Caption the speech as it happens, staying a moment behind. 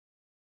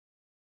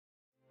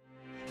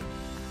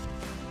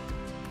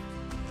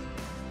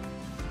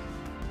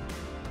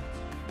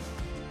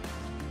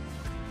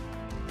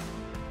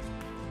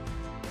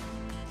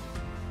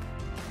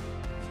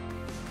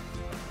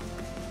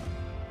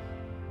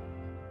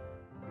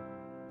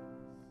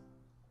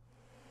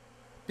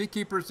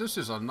Beekeepers, this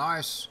is a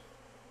nice,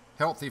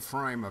 healthy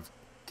frame of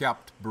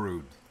kept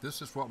brood.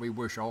 This is what we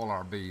wish all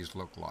our bees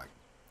look like.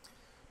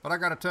 But I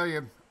got to tell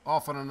you,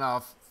 often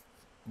enough,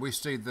 we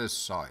see this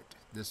sight.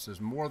 This is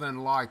more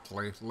than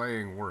likely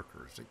laying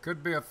workers. It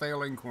could be a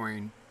failing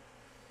queen,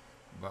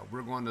 but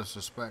we're going to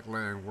suspect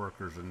laying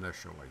workers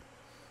initially.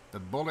 The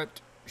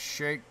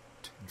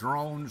bullet-shaped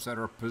drones that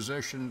are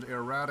positioned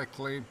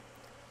erratically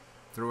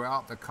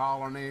throughout the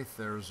colony.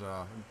 There's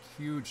a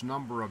huge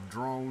number of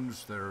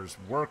drones. There's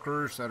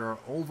workers that are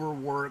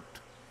overworked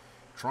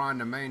trying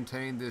to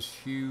maintain this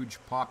huge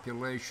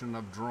population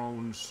of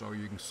drones. So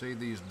you can see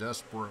these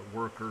desperate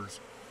workers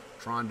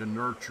trying to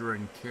nurture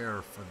and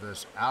care for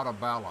this out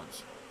of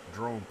balance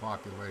drone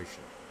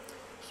population.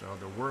 So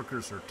the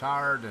workers are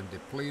tired and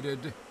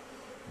depleted.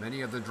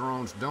 Many of the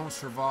drones don't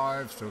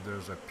survive, so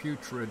there's a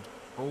putrid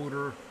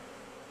odor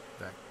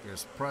that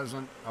is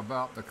present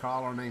about the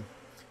colony.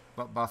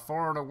 But by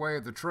far and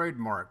away the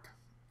trademark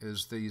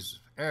is these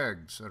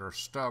eggs that are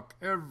stuck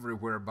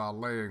everywhere by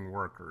laying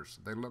workers.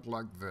 They look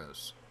like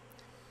this.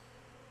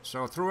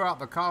 So throughout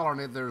the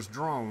colony there's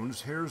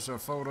drones. Here's a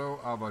photo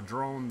of a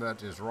drone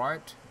that is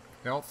right,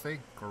 healthy,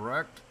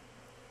 correct.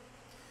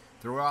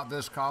 Throughout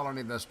this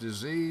colony that's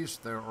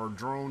diseased, there are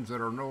drones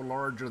that are no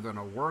larger than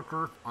a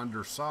worker,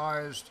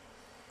 undersized.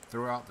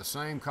 Throughout the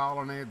same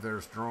colony,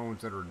 there's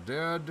drones that are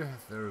dead.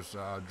 There's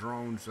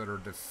drones that are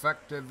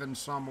defective in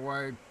some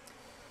way.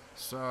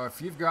 So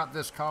if you've got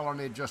this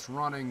colony just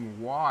running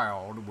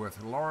wild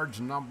with large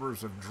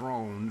numbers of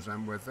drones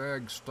and with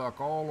eggs stuck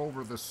all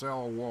over the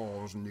cell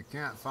walls and you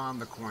can't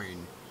find the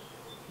queen,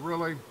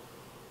 really,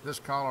 this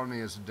colony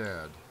is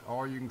dead.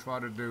 All you can try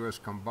to do is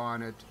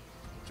combine it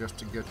just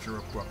to get your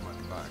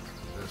equipment back.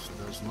 This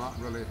does not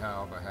really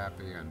have a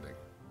happy ending.